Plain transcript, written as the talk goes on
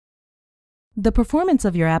The performance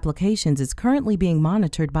of your applications is currently being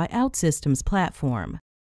monitored by OutSystems platform.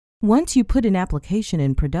 Once you put an application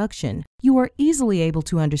in production, you are easily able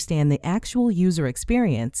to understand the actual user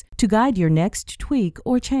experience to guide your next tweak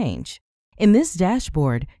or change. In this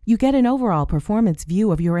dashboard, you get an overall performance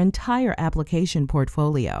view of your entire application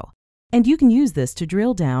portfolio, and you can use this to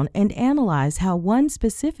drill down and analyze how one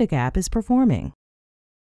specific app is performing.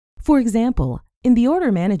 For example, in the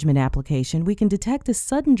order management application, we can detect a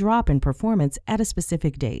sudden drop in performance at a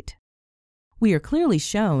specific date. We are clearly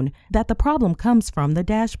shown that the problem comes from the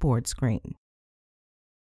dashboard screen.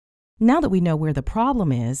 Now that we know where the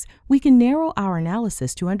problem is, we can narrow our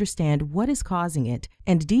analysis to understand what is causing it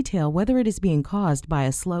and detail whether it is being caused by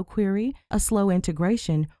a slow query, a slow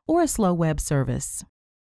integration, or a slow web service.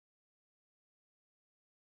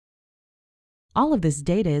 All of this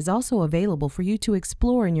data is also available for you to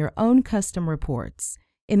explore in your own custom reports.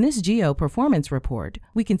 In this Geo Performance Report,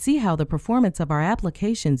 we can see how the performance of our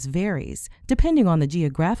applications varies depending on the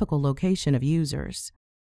geographical location of users.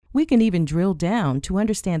 We can even drill down to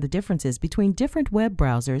understand the differences between different web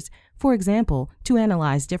browsers, for example, to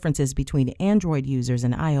analyze differences between Android users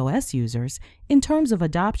and iOS users in terms of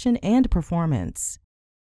adoption and performance.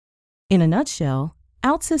 In a nutshell,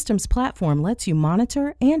 OutSystems platform lets you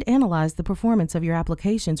monitor and analyze the performance of your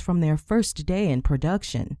applications from their first day in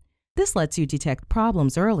production. This lets you detect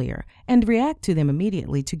problems earlier and react to them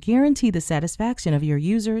immediately to guarantee the satisfaction of your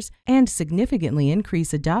users and significantly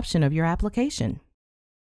increase adoption of your application.